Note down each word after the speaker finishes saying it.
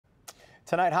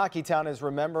Tonight, Hockeytown is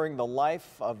remembering the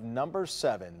life of number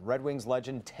 7 Red Wings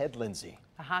legend Ted Lindsay.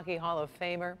 The Hockey Hall of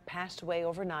Famer passed away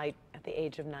overnight at the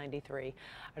age of 93.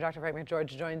 Our Dr. Frank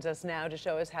McGeorge joins us now to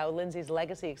show us how Lindsay's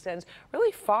legacy extends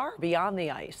really far beyond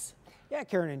the ice. Yeah,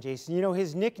 Karen and Jason, you know,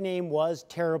 his nickname was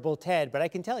Terrible Ted, but I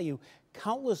can tell you,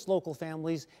 countless local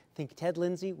families think Ted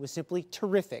Lindsay was simply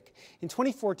terrific. In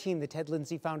 2014, the Ted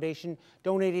Lindsay Foundation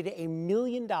donated $1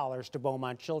 million to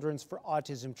Beaumont Children's for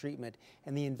autism treatment,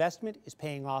 and the investment is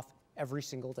paying off every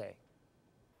single day.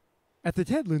 At the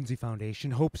Ted Lindsay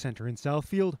Foundation Hope Center in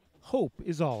Southfield, hope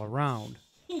is all around.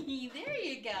 There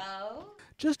you go.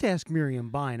 Just ask Miriam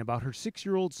Bine about her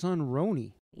 6-year-old son,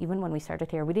 Roni. Even when we started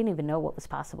here, we didn't even know what was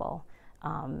possible.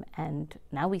 And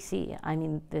now we see, I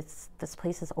mean, this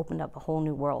place has opened up a whole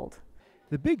new world.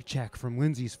 The big check from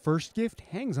Lindsay's first gift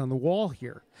hangs on the wall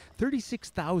here,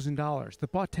 $36,000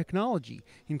 that bought technology,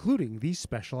 including these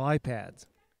special iPads.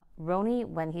 Roni,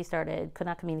 when he started, could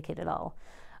not communicate at all.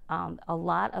 A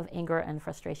lot of anger and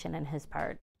frustration in his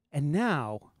part. And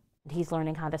now he's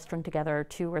learning how to string together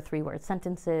 2 or 3 word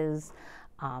sentences.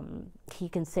 He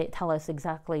can tell us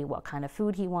exactly what kind of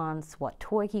food he wants, what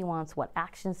toy he wants, what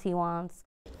actions he wants.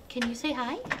 Can you say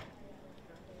hi?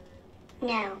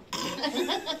 No.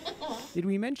 Did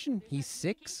we mention he's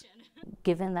 6?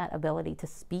 Given that ability to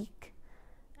speak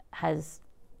has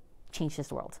changed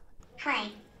his world. Hi.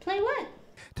 Play what?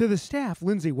 To the staff,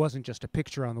 Lindsay wasn't just a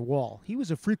picture on the wall. He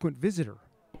was a frequent visitor.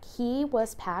 He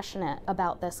was passionate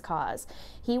about this cause.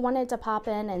 He wanted to pop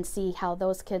in and see how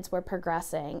those kids were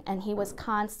progressing, and he was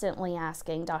constantly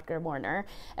asking Dr. Warner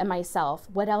and myself,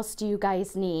 what else do you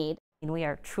guys need? And we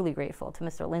are truly grateful to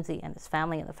Mr. Lindsay and his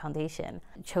family and the foundation.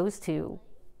 Chose to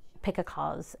pick a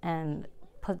cause and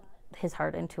put his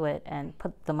heart into it and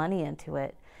put the money into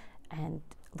it, and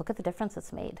look at the difference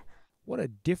it's made. What a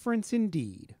difference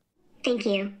indeed. Thank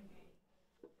you.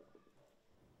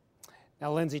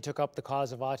 Now, Lindsay took up the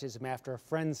cause of autism after a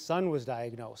friend's son was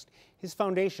diagnosed. His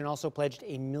foundation also pledged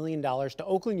 $1 million to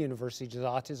Oakland University's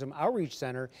Autism Outreach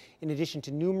Center, in addition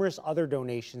to numerous other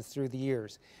donations through the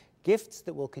years. Gifts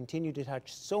that will continue to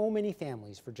touch so many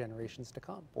families for generations to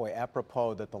come. Boy,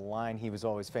 apropos that the line he was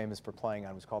always famous for playing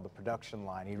on was called the production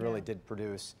line. He really did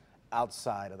produce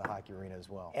outside of the hockey arena as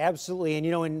well. Absolutely. And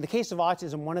you know, in the case of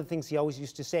autism, one of the things he always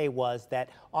used to say was that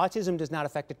autism does not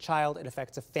affect a child, it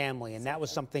affects a family. And that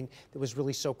was something that was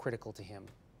really so critical to him.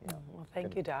 Yeah. Well,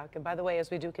 thank you, Doc. And by the way,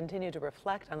 as we do continue to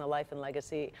reflect on the life and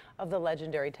legacy of the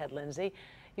legendary Ted Lindsay,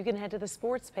 you can head to the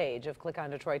sports page of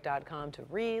clickondetroit.com to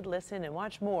read, listen, and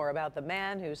watch more about the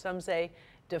man who some say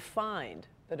defined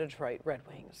the Detroit Red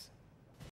Wings.